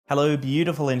Hello,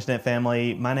 beautiful internet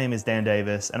family. My name is Dan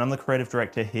Davis, and I'm the creative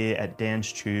director here at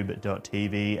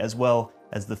danstube.tv, as well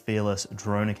as the Fearless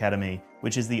Drone Academy,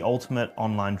 which is the ultimate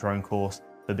online drone course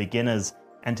for beginners.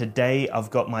 And today I've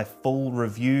got my full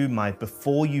review, my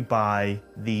before you buy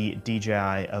the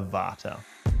DJI Avata.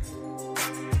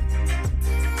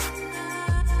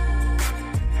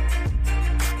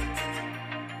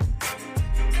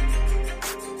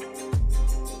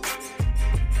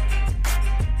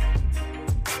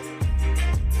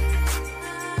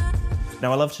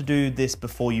 Now, I love to do this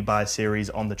before you buy series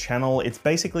on the channel. It's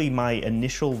basically my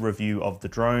initial review of the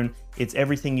drone. It's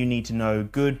everything you need to know,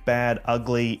 good, bad,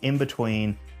 ugly, in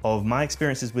between, of my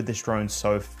experiences with this drone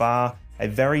so far. A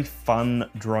very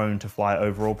fun drone to fly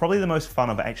overall. Probably the most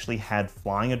fun I've actually had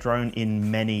flying a drone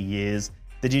in many years.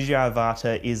 The DJI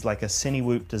Avata is like a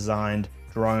Cinewhoop designed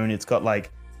drone. It's got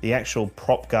like the actual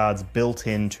prop guards built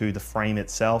into the frame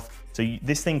itself. So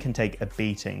this thing can take a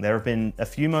beating. There have been a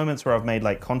few moments where I've made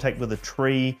like contact with a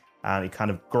tree. It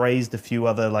kind of grazed a few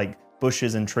other like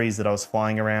bushes and trees that I was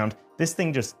flying around. This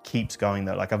thing just keeps going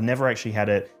though. Like I've never actually had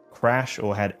it crash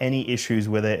or had any issues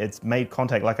with it. It's made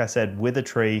contact, like I said, with a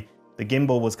tree. The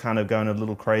gimbal was kind of going a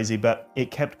little crazy, but it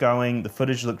kept going. The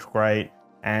footage looked great.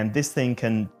 And this thing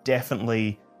can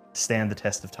definitely stand the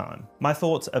test of time. My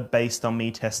thoughts are based on me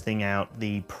testing out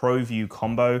the ProView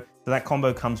combo. So that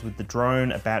combo comes with the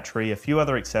drone, a battery, a few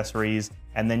other accessories,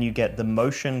 and then you get the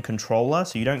motion controller.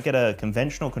 So you don't get a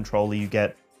conventional controller, you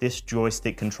get this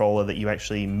joystick controller that you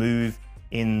actually move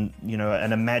in,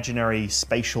 an imaginary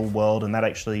spatial world, and that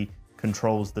actually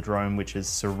controls the drone, which is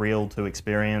surreal to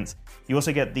experience. You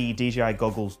also get the DJI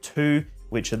goggles 2,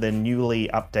 which are the newly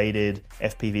updated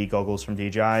FPV goggles from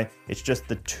DJI. It's just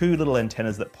the two little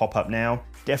antennas that pop up now.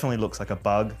 Definitely looks like a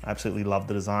bug. I absolutely love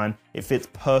the design. It fits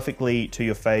perfectly to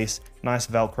your face, nice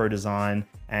Velcro design,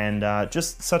 and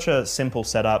just such a simple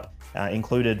setup,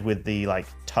 included with the like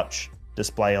touch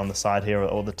display on the side here,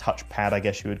 or the touch pad, I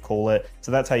guess you would call it.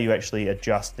 So that's how you actually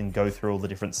adjust and go through all the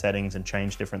different settings and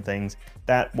change different things.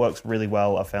 That works really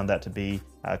well. I found that to be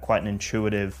quite an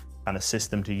intuitive kind of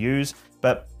system to use,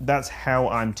 but that's how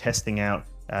I'm testing out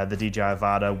the DJI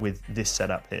Avata with this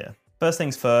setup here. First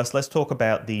things first, let's talk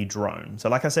about the drone. So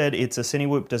like I said, it's a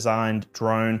Cinewhoop designed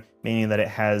drone, meaning that it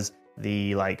has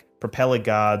the like propeller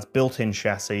guards, built-in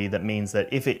chassis. That means that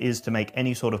if it is to make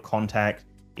any sort of contact,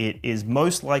 it is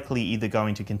most likely either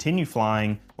going to continue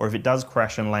flying, or if it does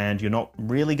crash and land, you're not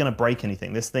really going to break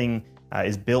anything. This thing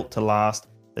is built to last.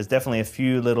 There's definitely a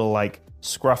few little like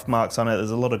scruff marks on it.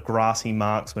 There's a lot of grassy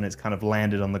marks when it's kind of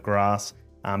landed on the grass.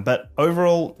 But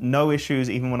overall, no issues,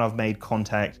 even when I've made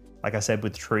contact, like I said,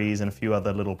 with trees and a few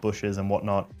other little bushes and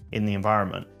whatnot in the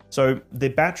environment. So the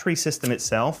battery system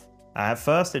itself, at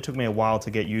first it took me a while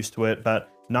to get used to it, but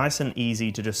nice and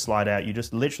easy to just slide out. You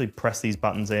just literally press these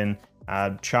buttons in,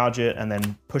 charge it, and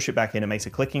then push it back in. It makes a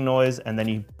clicking noise, and then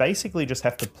you basically just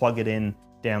have to plug it in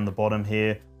down the bottom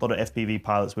here. A lot of FPV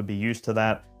pilots would be used to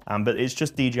that. But it's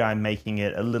just DJI making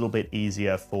it a little bit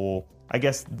easier for, I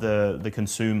guess, the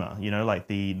consumer, like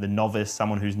the novice,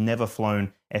 someone who's never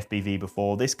flown FPV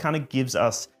before. This kind of gives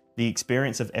us the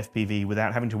experience of FPV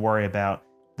without having to worry about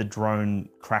the drone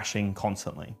crashing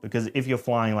constantly. Because if you're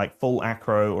flying like full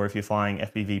acro, or if you're flying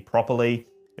FPV properly,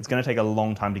 it's going to take a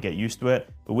long time to get used to it.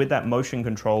 But with that motion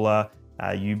controller,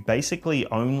 you basically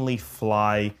only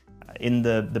fly in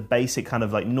the basic kind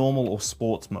of like normal or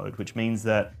sports mode, which means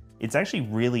that it's actually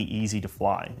really easy to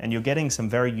fly, and you're getting some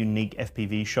very unique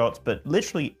FPV shots, but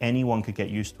literally anyone could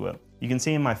get used to it. You can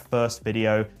see in my first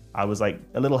video, I was like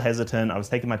a little hesitant. I was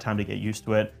taking my time to get used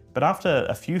to it, but after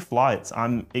a few flights,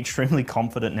 I'm extremely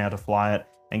confident now to fly it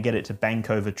and get it to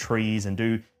bank over trees and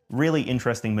do really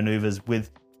interesting maneuvers with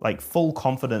like full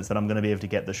confidence that I'm gonna be able to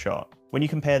get the shot. When you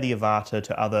compare the Avata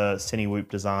to other Cinewhoop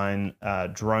design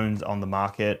drones on the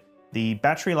market, the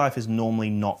battery life is normally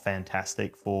not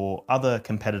fantastic for other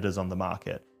competitors on the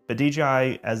market. But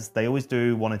DJI, as they always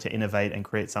do, wanted to innovate and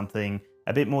create something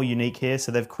a bit more unique here.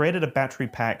 So they've created a battery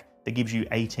pack that gives you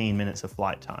 18 minutes of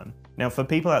flight time. Now for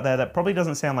people out there, that probably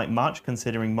doesn't sound like much,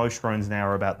 considering most drones now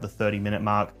are about the 30-minute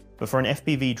mark. But for an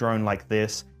FPV drone like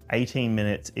this, 18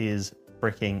 minutes is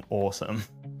freaking awesome.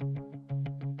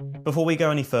 Before we go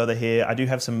any further here, I do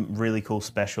have some really cool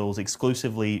specials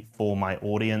exclusively for my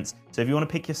audience. So if you want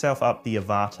to pick yourself up the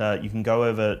Avata, you can go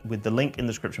over with the link in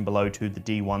the description below to the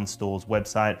D1 Store's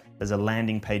website. There's a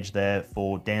landing page there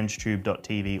for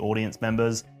danstube.tv audience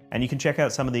members, and you can check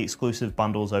out some of the exclusive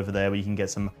bundles over there where you can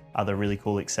get some other really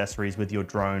cool accessories with your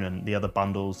drone and the other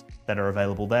bundles that are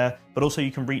available there. But also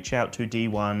you can reach out to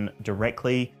D1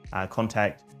 directly,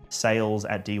 contact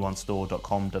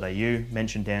sales@d1store.com.au,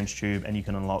 mention DanceTube, and you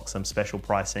can unlock some special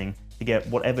pricing to get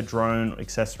whatever drone,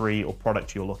 accessory, or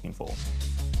product you're looking for.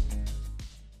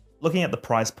 Looking at the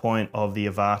price point of the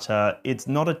Avata, it's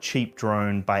not a cheap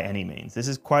drone by any means. This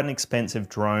is quite an expensive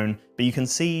drone, but you can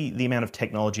see the amount of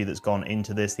technology that's gone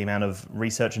into this, the amount of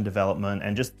research and development,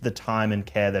 and just the time and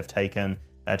care they've taken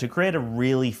to create a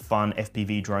really fun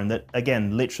FPV drone that,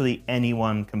 again, literally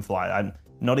anyone can fly. I'm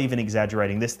not even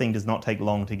exaggerating. This thing does not take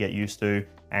long to get used to,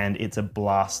 and it's a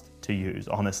blast to use,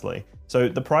 honestly. So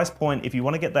the price point, if you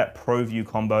want to get that ProView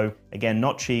combo, again,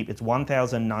 not cheap, it's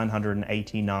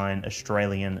 1,989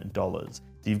 Australian dollars.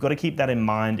 So you've got to keep that in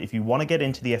mind. If you want to get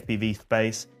into the FPV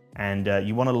space and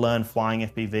you want to learn flying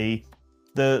FPV,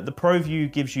 the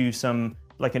ProView gives you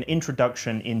like an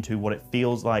introduction into what it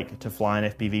feels like to fly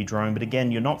an FPV drone. But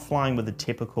again, you're not flying with a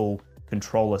typical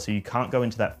controller, so you can't go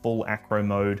into that full acro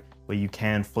mode where you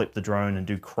can flip the drone and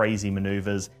do crazy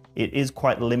maneuvers. It is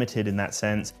quite limited in that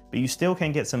sense, but you still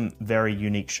can get some very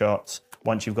unique shots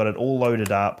once you've got it all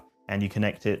loaded up and you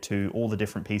connect it to all the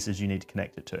different pieces you need to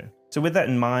connect it to. So with that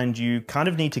in mind, you kind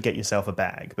of need to get yourself a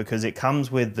bag because it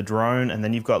comes with the drone, and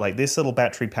then you've got like this little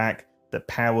battery pack that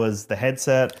powers the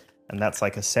headset, and that's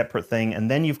like a separate thing. And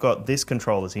then you've got this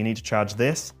controller, so you need to charge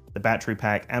this, the battery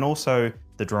pack, and also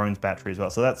the drone's battery as well.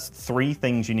 So that's 3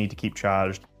 things you need to keep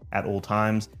charged at all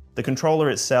times. The controller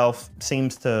itself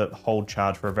seems to hold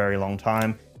charge for a very long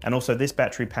time. And also this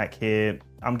battery pack here,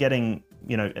 I'm getting,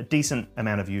 a decent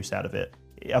amount of use out of it.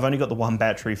 I've only got the 1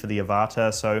 battery for the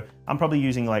Avata, so I'm probably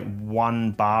using like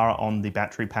 1 bar on the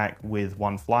battery pack with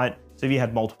 1 flight. So if you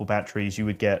had multiple batteries, you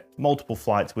would get multiple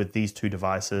flights with these 2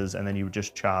 devices, and then you would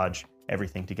just charge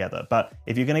everything together. But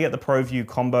if you're gonna get the ProView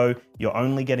combo, you're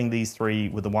only getting these 3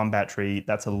 with the 1 battery.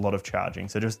 That's a lot of charging.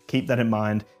 So just keep that in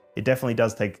mind. It definitely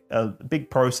does take a big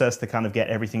process to kind of get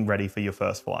everything ready for your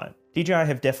first flight. DJI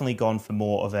have definitely gone for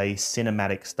more of a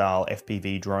cinematic style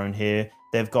FPV drone here.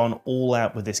 They've gone all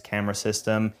out with this camera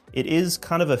system. It is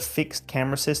kind of a fixed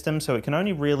camera system, so it can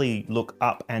only really look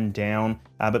up and down,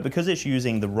 but because it's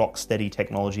using the rock-steady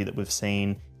technology that we've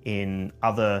seen in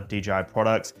other DJI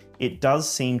products, it does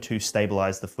seem to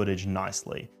stabilize the footage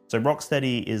nicely. So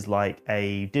Rocksteady is like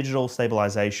a digital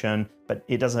stabilization, but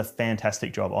it does a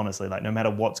fantastic job, honestly. Like no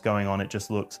matter what's going on, it just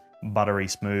looks buttery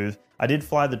smooth. I did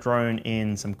fly the drone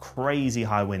in some crazy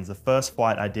high winds. The first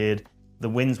flight I did, the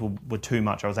winds were too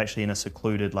much. I was actually in a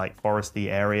secluded like foresty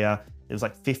area. It was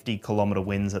like 50-kilometer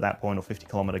winds at that point, or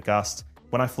 50-kilometer gusts.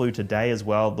 When I flew today as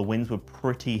well, the winds were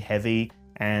pretty heavy.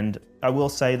 And I will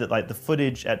say that like the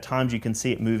footage, at times you can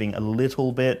see it moving a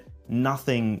little bit,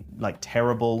 nothing like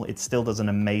terrible. It still does an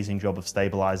amazing job of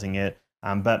stabilizing it.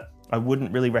 But I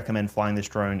wouldn't really recommend flying this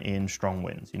drone in strong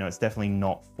winds. It's definitely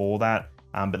not for that.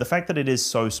 But the fact that it is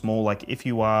so small, like if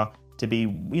you are to be,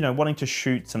 wanting to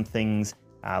shoot some things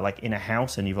like in a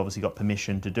house and you've obviously got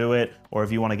permission to do it, or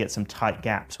if you want to get some tight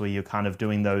gaps where you're kind of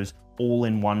doing those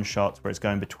all-in-one shots where it's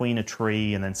going between a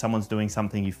tree and then someone's doing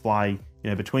something, you fly,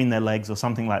 between their legs or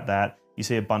something like that. You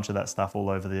see a bunch of that stuff all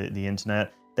over the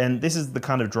internet. Then this is the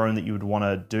kind of drone that you would want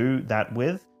to do that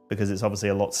with, because it's obviously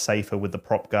a lot safer with the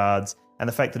prop guards and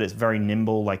the fact that it's very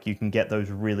nimble, like you can get those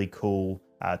really cool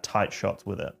tight shots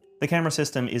with it. The camera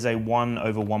system is a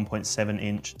 1/1.7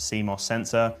 inch CMOS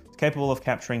sensor. It's capable of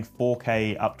capturing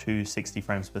 4K up to 60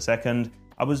 frames per second.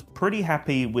 I was pretty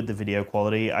happy with the video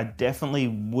quality. I definitely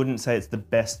wouldn't say it's the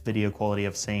best video quality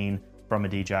I've seen from a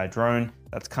DJI drone.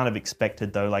 That's kind of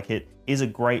expected though. Like it is a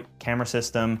great camera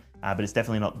system, but it's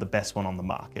definitely not the best one on the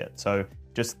market. So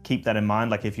just keep that in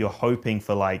mind. Like if you're hoping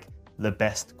for like the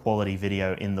best quality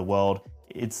video in the world,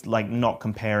 it's like not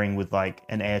comparing with like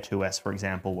an Air 2S, for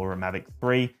example, or a Mavic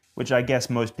 3, which I guess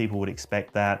most people would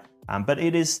expect that. But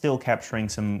it is still capturing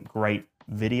some great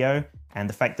video. And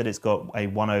the fact that it's got a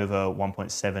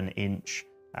 1/1.7 inch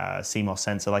CMOS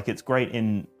sensor, like it's great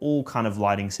in all kind of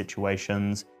lighting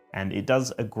situations. And it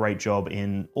does a great job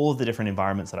in all of the different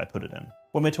environments that I put it in.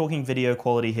 When we're talking video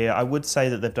quality here, I would say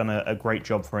that they've done a great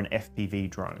job for an FPV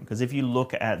drone. Because if you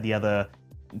look at the other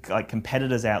like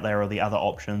competitors out there or the other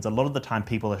options, a lot of the time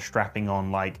people are strapping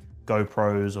on like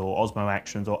GoPros or Osmo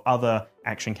Actions or other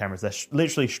action cameras. They're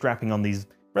literally strapping on these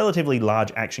relatively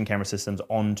large action camera systems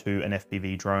onto an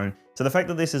FPV drone. So the fact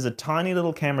that this is a tiny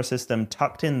little camera system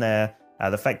tucked in there,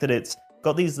 the fact that it's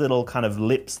got these little kind of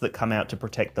lips that come out to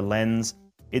protect the lens,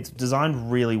 it's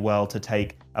designed really well to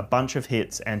take a bunch of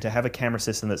hits and to have a camera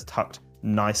system that's tucked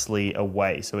nicely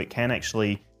away. So it can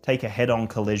actually take a head-on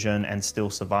collision and still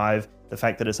survive. The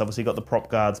fact that it's obviously got the prop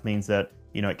guards means that,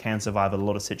 it can survive a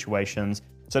lot of situations.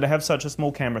 So to have such a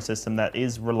small camera system that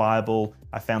is reliable,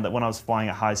 I found that when I was flying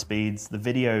at high speeds, the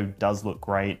video does look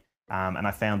great. And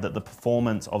I found that the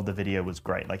performance of the video was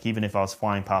great. Like even if I was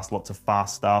flying past lots of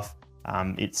fast stuff,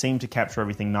 It seemed to capture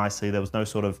everything nicely. There was no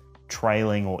sort of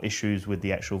trailing or issues with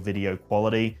the actual video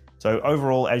quality. So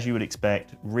overall, as you would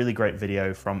expect, really great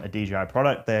video from a DJI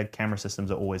product. Their camera systems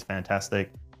are always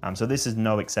fantastic. So this is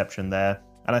no exception there.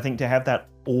 And I think to have that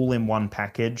all-in-one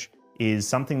package is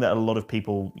something that a lot of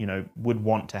people, would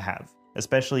want to have,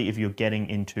 especially if you're getting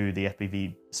into the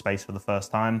FPV space for the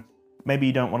first time. Maybe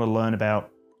you don't want to learn about,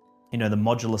 the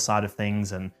modular side of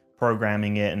things and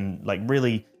programming it and like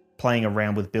really playing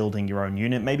around with building your own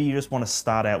unit. Maybe you just want to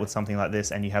start out with something like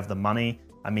this and you have the money.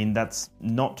 I mean, that's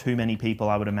not too many people,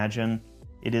 I would imagine.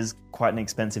 It is quite an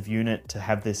expensive unit to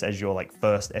have this as your like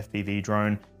first FPV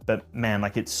drone, but man,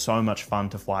 like it's so much fun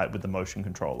to fly it with the motion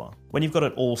controller. When you've got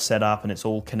it all set up and it's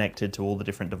all connected to all the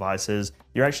different devices,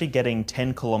 you're actually getting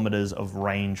 10 kilometers of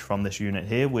range from this unit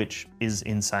here, which is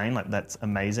insane. Like that's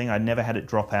amazing. I never had it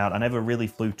drop out. I never really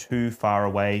flew too far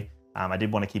away. I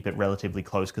did want to keep it relatively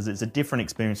close because it's a different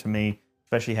experience for me,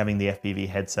 especially having the FPV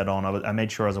headset on. I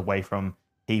made sure I was away from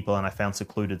people and I found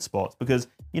secluded spots because,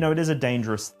 it is a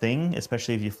dangerous thing,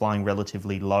 especially if you're flying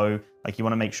relatively low. Like you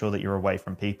want to make sure that you're away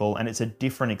from people, and it's a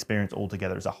different experience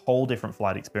altogether. It's a whole different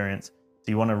flight experience.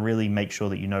 So you want to really make sure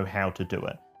that you know how to do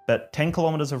it. But 10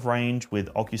 kilometers of range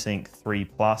with OcuSync 3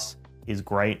 Plus is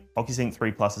great. OcuSync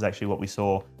 3 Plus is actually what we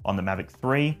saw on the Mavic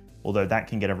 3, although that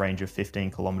can get a range of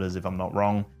 15 kilometers if I'm not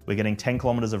wrong. We're getting 10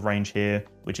 kilometers of range here,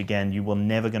 which again, you will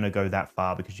never going to go that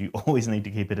far because you always need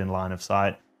to keep it in line of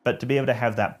sight. But to be able to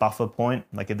have that buffer point,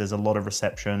 like if there's a lot of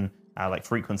reception, like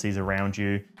frequencies around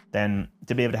you, then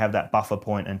to be able to have that buffer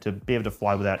point and to be able to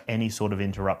fly without any sort of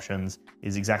interruptions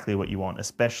is exactly what you want,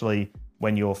 especially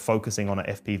when you're focusing on an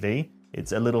FPV.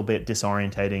 It's a little bit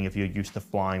disorientating if you're used to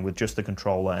flying with just the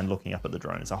controller and looking up at the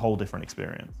drone. It's a whole different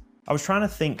experience. I was trying to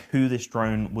think who this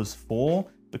drone was for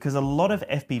because a lot of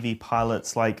FPV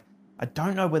pilots, I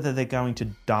don't know whether they're going to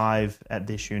dive at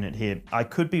this unit here. I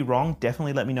could be wrong,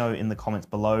 definitely let me know in the comments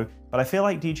below, but I feel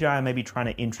like DJI may be trying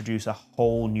to introduce a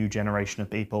whole new generation of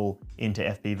people into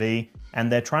FPV,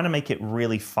 and they're trying to make it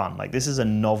really fun. Like this is a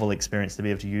novel experience to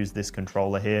be able to use this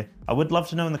controller here. I would love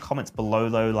to know in the comments below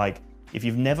though, if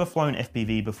you've never flown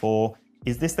FPV before,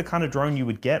 is this the kind of drone you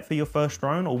would get for your first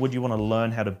drone, or would you want to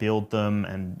learn how to build them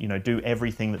and do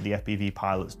everything that the FPV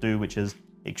pilots do, which is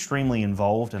extremely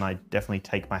involved, and I definitely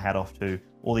take my hat off to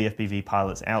all the FPV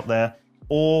pilots out there?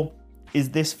 Or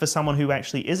is this for someone who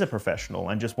actually is a professional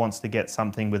and just wants to get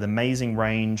something with amazing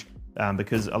range?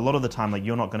 Because a lot of the time,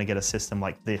 you're not going to get a system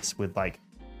like this with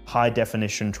high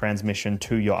definition transmission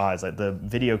to your eyes. Like the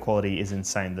video quality is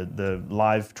insane. The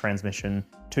live transmission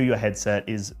to your headset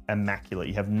is immaculate.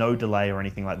 You have no delay or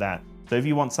anything like that. So if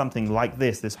you want something like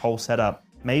this whole setup,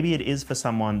 maybe it is for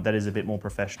someone that is a bit more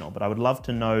professional, but I would love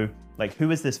to know,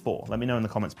 who is this for? Let me know in the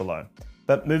comments below.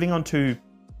 But moving on to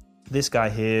this guy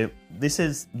here, this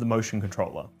is the motion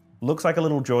controller. Looks like a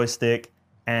little joystick,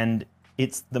 and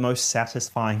it's the most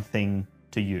satisfying thing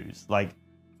to use.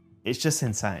 It's just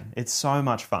insane. It's so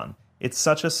much fun. It's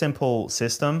such a simple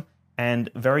system and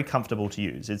very comfortable to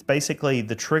use. It's basically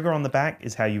the trigger on the back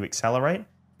is how you accelerate,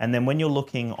 and then when you're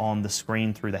looking on the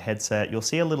screen through the headset, you'll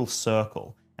see a little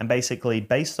circle. And basically,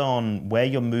 based on where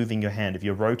you're moving your hand, if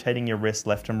you're rotating your wrist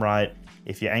left and right,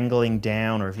 if you're angling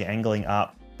down or if you're angling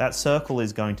up, that circle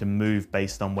is going to move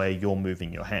based on where you're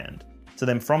moving your hand. So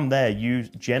then from there, you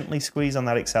gently squeeze on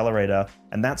that accelerator,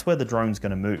 and that's where the drone's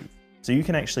going to move. So you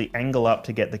can actually angle up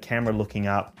to get the camera looking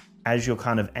up as you're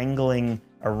kind of angling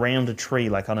around a tree,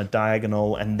 on a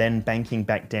diagonal, and then banking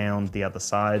back down the other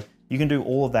side. You can do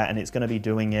all of that, and it's going to be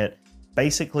doing it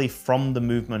basically from the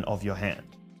movement of your hand.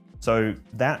 So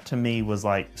that to me was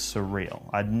surreal.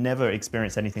 I'd never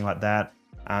experienced anything like that.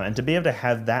 And to be able to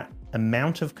have that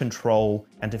amount of control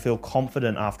and to feel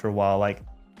confident after a while,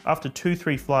 after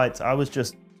 2-3 flights, I was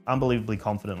just unbelievably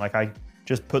confident. I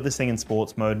just put this thing in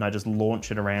sports mode and I just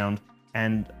launch it around,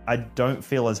 and I don't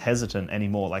feel as hesitant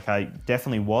anymore. I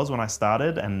definitely was when I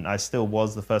started, and I still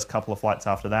was the first couple of flights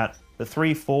after that. But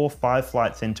 3, 4, 5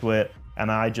 flights into it,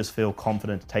 and I just feel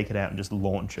confident to take it out and just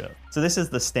launch it. So this is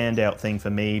the standout thing for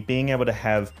me. Being able to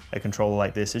have a controller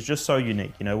like this is just so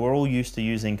unique. We're all used to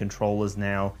using controllers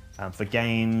now for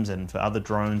games and for other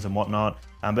drones and whatnot.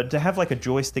 But to have a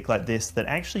joystick like this that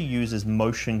actually uses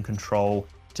motion control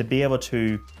to be able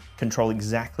to control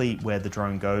exactly where the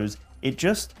drone goes, it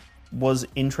just was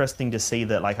interesting to see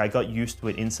that I got used to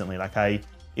it instantly.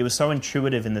 It was so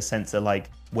intuitive in the sense that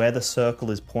where the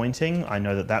circle is pointing, I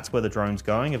know that that's where the drone's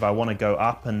going. If I want to go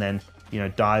up and then,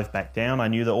 dive back down, I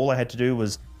knew that all I had to do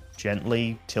was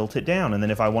gently tilt it down. And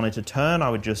then if I wanted to turn, I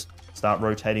would just start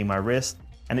rotating my wrist.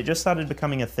 And it just started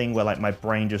becoming a thing where like my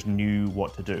brain just knew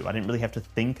what to do. I didn't really have to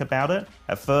think about it.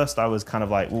 At first I was kind of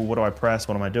like, well, what do I press?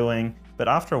 What am I doing? But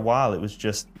after a while, it was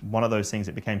just one of those things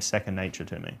that became second nature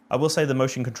to me. I will say the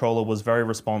motion controller was very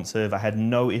responsive. I had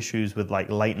no issues with like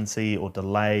latency or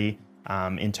delay.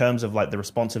 In terms of like the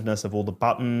responsiveness of all the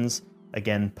buttons,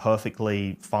 again,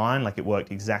 perfectly fine. Like it worked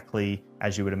exactly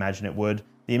as you would imagine it would.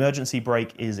 The emergency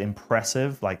brake is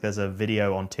impressive. Like there's a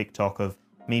video on TikTok of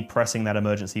me pressing that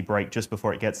emergency brake just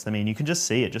before it gets to me, and you can just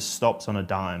see it just stops on a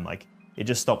dime. Like it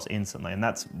just stops instantly, and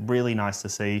that's really nice to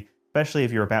see, especially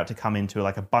if you're about to come into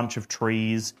like a bunch of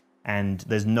trees and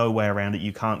there's no way around it,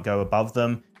 you can't go above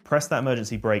them. Press that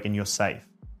emergency brake and you're safe.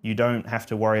 You don't have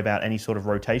to worry about any sort of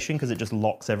rotation because it just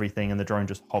locks everything and the drone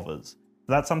just hovers.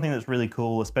 So that's something that's really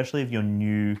cool, especially if you're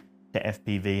new to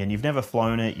FPV and you've never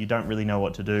flown it, you don't really know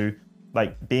what to do.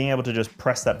 Like being able to just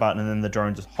press that button and then the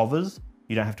drone just hovers.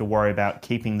 You don't have to worry about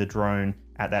keeping the drone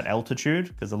at that altitude,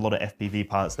 because a lot of FPV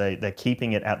pilots, they're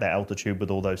keeping it at that altitude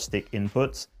with all those stick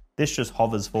inputs. This just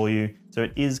hovers for you. So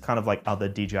it is kind of like other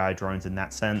DJI drones in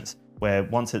that sense, where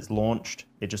once it's launched,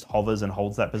 it just hovers and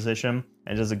holds that position.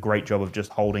 And it does a great job of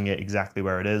just holding it exactly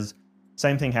where it is.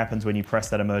 Same thing happens when you press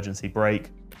that emergency brake.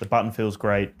 The button feels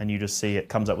great and you just see it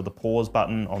comes up with a pause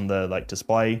button on the like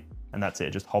display, and that's it,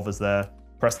 it just hovers there.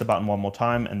 Press the button one more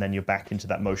time and then you're back into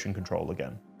that motion control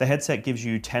again. The headset gives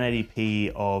you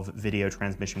 1080p of video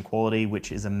transmission quality,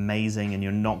 which is amazing, and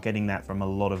you're not getting that from a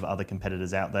lot of other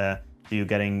competitors out there. So you're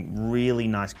getting really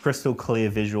nice crystal clear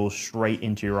visuals straight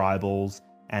into your eyeballs,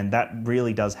 and that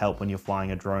really does help when you're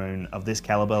flying a drone of this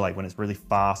caliber, like when it's really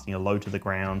fast and you're low to the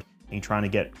ground and you're trying to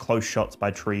get close shots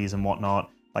by trees and whatnot.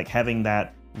 Like having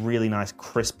that really nice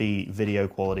crispy video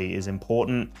quality is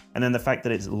important. And then the fact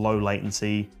that it's low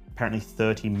latency, apparently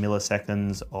 30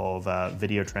 milliseconds of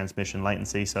video transmission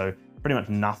latency, so pretty much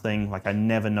nothing. Like I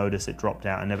never noticed it dropped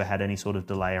out. I never had any sort of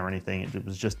delay or anything. It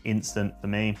was just instant for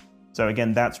me. So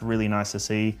again, that's really nice to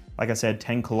see. Like I said,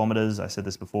 10 kilometers, I said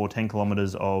this before, 10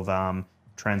 kilometers of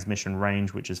transmission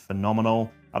range, which is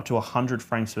phenomenal. Up to 100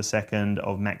 frames per second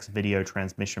of max video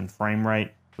transmission frame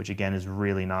rate, which again is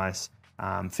really nice.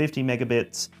 50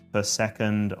 megabits per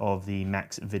second of the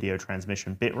max video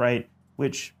transmission bit rate,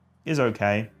 which is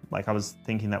okay. Like I was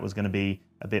thinking that was going to be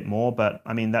a bit more, but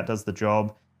I mean, that does the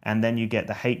job. And then you get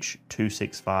the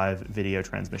H.265 video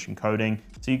transmission coding.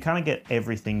 So you kind of get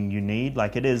everything you need.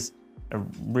 Like it is a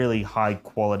really high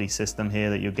quality system here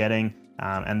that you're getting,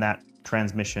 and that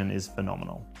transmission is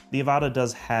phenomenal. The Avata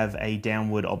does have a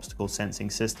downward obstacle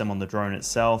sensing system on the drone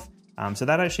itself. So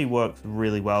that actually works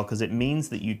really well because it means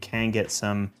that you can get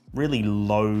some really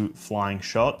low flying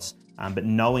shots, but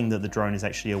knowing that the drone is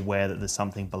actually aware that there's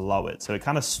something below it. So it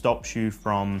kind of stops you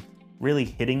from really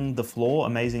hitting the floor,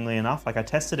 amazingly enough. Like I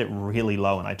tested it really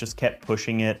low and I just kept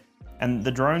pushing it, and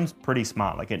the drone's pretty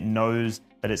smart. Like it knows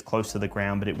that it's close to the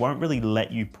ground, but it won't really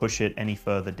let you push it any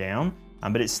further down.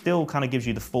 But it still kind of gives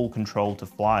you the full control to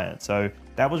fly it. So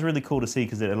that was really cool to see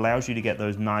because it allows you to get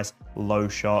those nice low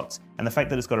shots. And the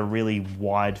fact that it's got a really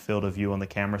wide field of view on the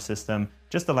camera system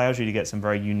just allows you to get some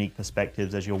very unique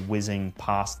perspectives as you're whizzing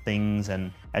past things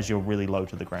and as you're really low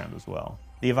to the ground as well.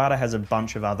 The Avata has a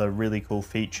bunch of other really cool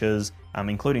features,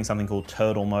 including something called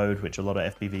turtle mode, which a lot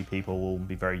of FPV people will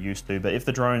be very used to. But if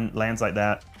the drone lands like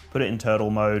that, put it in turtle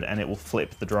mode and it will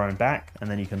flip the drone back, and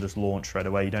then you can just launch straight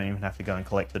away. You don't even have to go and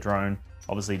collect the drone.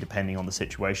 Obviously, depending on the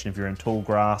situation, if you're in tall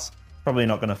grass, probably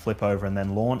not going to flip over and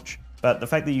then launch. But the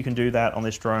fact that you can do that on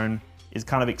this drone is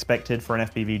kind of expected for an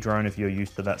FPV drone if you're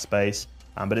used to that space.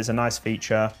 But it's a nice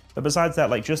feature. But besides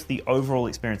that, like just the overall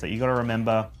experience, that you got to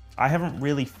remember, I haven't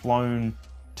really flown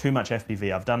too much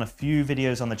FPV. I've done a few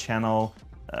videos on the channel,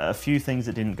 a few things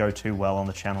that didn't go too well on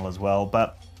the channel as well.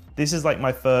 But this is like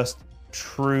my first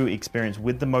true experience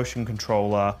with the motion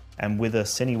controller and with a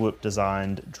Cinewhoop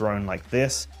designed drone like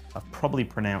this. I've probably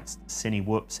pronounced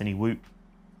Cinewhoop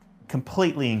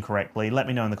completely incorrectly. Let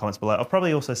me know in the comments below. I've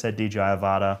probably also said DJI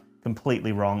Avata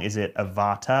completely wrong. Is it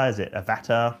Avata? Is it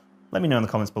Avata? Let me know in the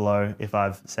comments below if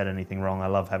I've said anything wrong. I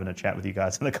love having a chat with you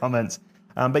guys in the comments.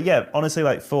 But yeah, honestly,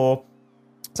 like for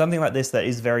something like this that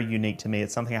is very unique to me,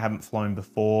 it's something I haven't flown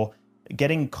before.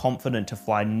 Getting confident to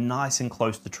fly nice and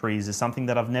close to trees is something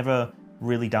that I've never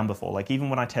really done before. Like even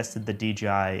when I tested the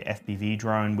DJI FPV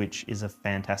drone, which is a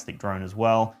fantastic drone as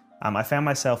well, I found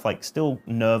myself like still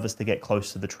nervous to get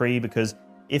close to the tree, because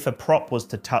if a prop was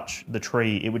to touch the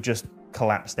tree, it would just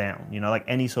collapse down. You know, like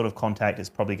any sort of contact is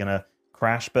probably going to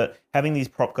crash. But having these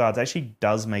prop guards actually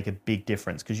does make a big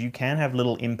difference, because you can have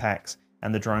little impacts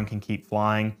and the drone can keep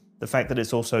flying. The fact that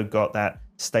it's also got that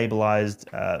stabilized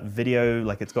video,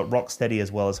 like it's got rock steady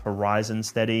as well as horizon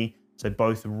steady. So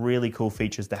both really cool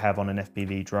features to have on an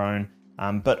FPV drone.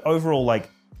 But overall, like,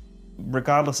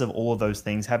 regardless of all of those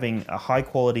things, having a high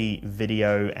quality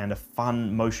video and a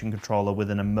fun motion controller with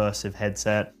an immersive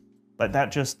headset, like,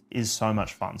 that just is so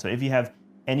much fun. So if you have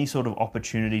any sort of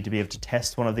opportunity to be able to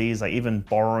test one of these, like even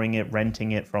borrowing it,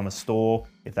 renting it from a store,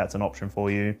 if that's an option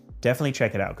for you, definitely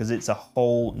check it out, because it's a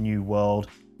whole new world.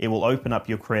 It will open up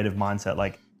your creative mindset.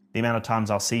 Like, the amount of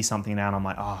times I'll see something now and I'm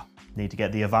like, oh, need to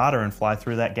get the Avata and fly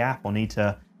through that gap, or need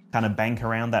to kind of bank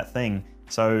around that thing.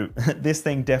 So this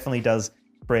thing definitely does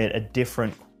create a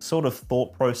different sort of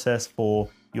thought process for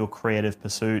your creative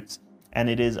pursuits. And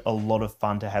it is a lot of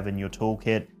fun to have in your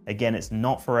toolkit. Again, it's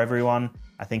not for everyone.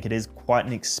 I think it is quite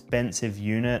an expensive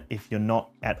unit if you're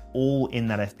not at all in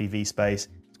that FPV space.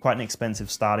 It's quite an expensive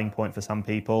starting point for some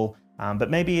people, but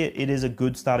maybe it is a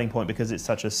good starting point because it's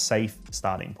such a safe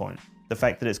starting point. The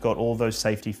fact that it's got all those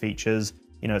safety features,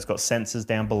 you know, it's got sensors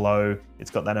down below,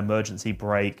 it's got that emergency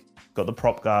brake, got the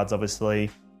prop guards, obviously.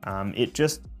 It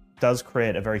just does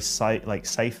create a very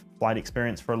safe flight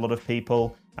experience for a lot of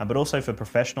people, but also for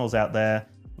professionals out there.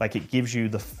 Like, it gives you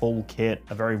the full kit,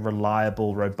 a very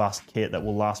reliable, robust kit that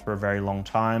will last for a very long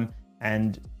time.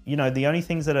 And, you know, the only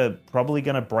things that are probably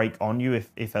going to break on you,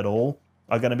 if at all,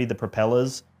 are going to be the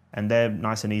propellers, and they're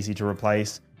nice and easy to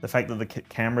replace. The fact that the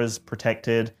camera's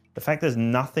protected, the fact there's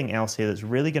nothing else here that's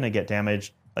really going to get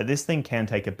damaged. Like, this thing can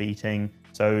take a beating.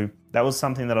 So that was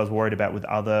something that I was worried about with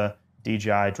other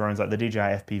DJI drones, like the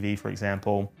DJI FPV, for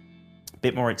example. A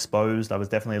bit more exposed. I was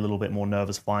definitely a little bit more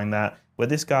nervous flying that. Where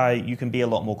this guy, you can be a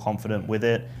lot more confident with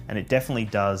it, and it definitely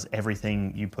does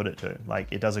everything you put it to.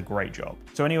 Like, it does a great job.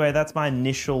 So anyway, that's my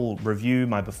initial review,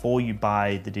 my before you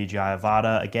buy the DJI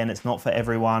Avata. Again, it's not for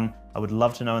everyone. I would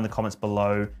love to know in the comments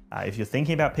below if you're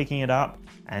thinking about picking it up,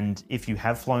 and if you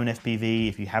have flown FPV,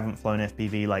 if you haven't flown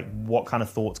FPV, like, what kind of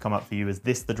thoughts come up for you? Is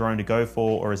this the drone to go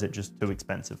for, or is it just too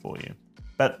expensive for you?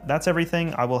 But that's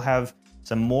everything. I will have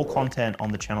some more content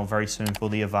on the channel very soon for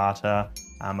the Avata.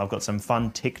 I've got some fun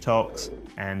TikToks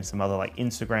and some other like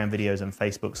Instagram videos and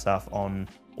Facebook stuff on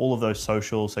all of those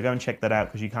socials. So go and check that out,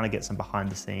 because you kind of get some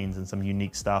behind the scenes and some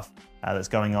unique stuff that's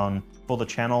going on for the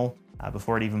channel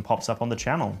before it even pops up on the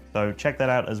channel. So check that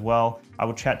out as well. I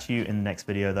will chat to you in the next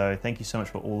video though. Thank you so much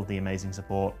for all of the amazing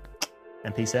support,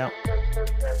 and peace out.